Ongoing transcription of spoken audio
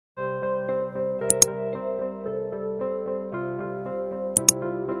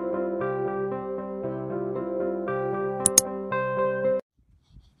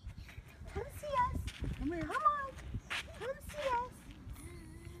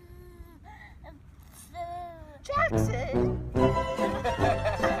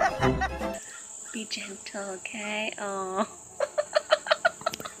Be gentle, okay? Oh.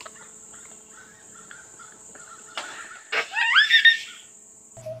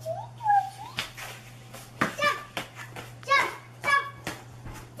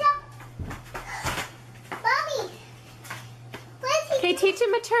 Okay, teach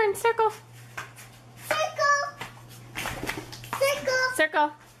him a turn. Circle.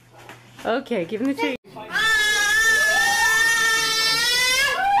 Circle. Okay, give him the treat.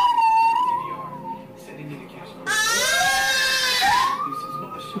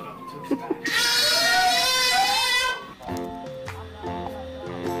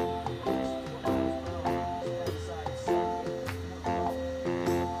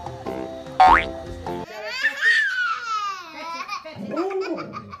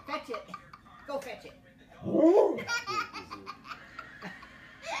 Fetch it. Go fetch it.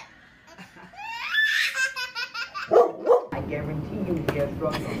 I guarantee you he has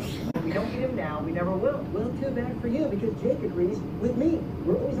drugs on him. If we don't get him now, we never will. Well, too bad for you, because Jake agrees with me.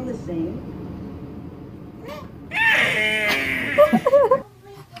 We're always on the same.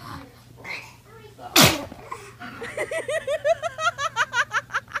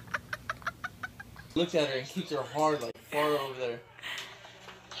 Looks at her and keeps her hard, like far over there.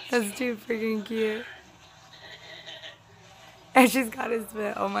 That's too freaking cute. And she's got his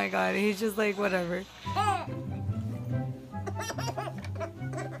spit. Oh my god. He's just like, whatever.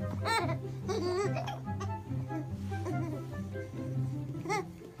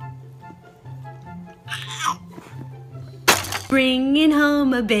 Bringing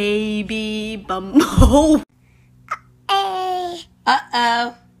home a baby bumble.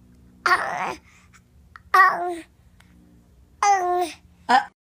 Uh-oh.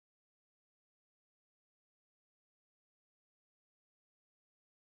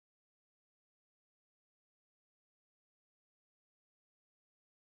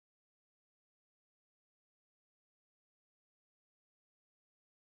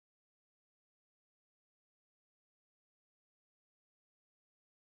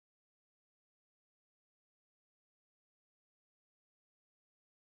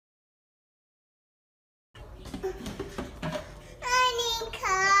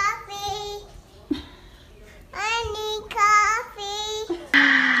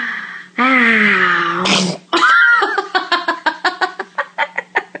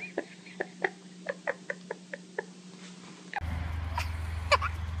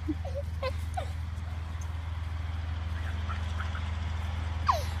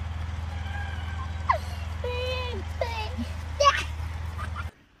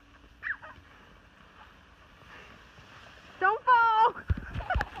 Don't fall!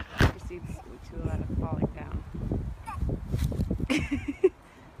 Proceeds to a lot of falling down.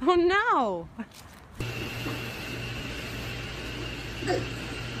 Oh no!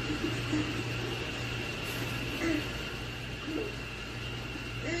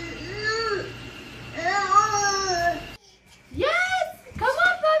 Yes! Come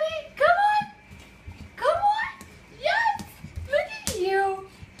on, buddy! Come on! Come on! Yes! Look at you!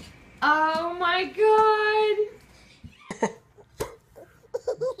 Oh my god!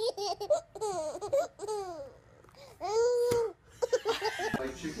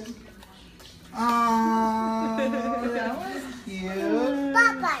 Like chicken? Oh, that was cute.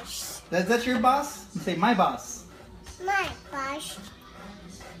 Boss. That's your boss? You say my boss. My boss.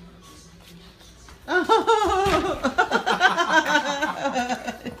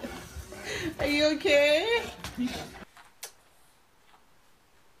 Are you okay?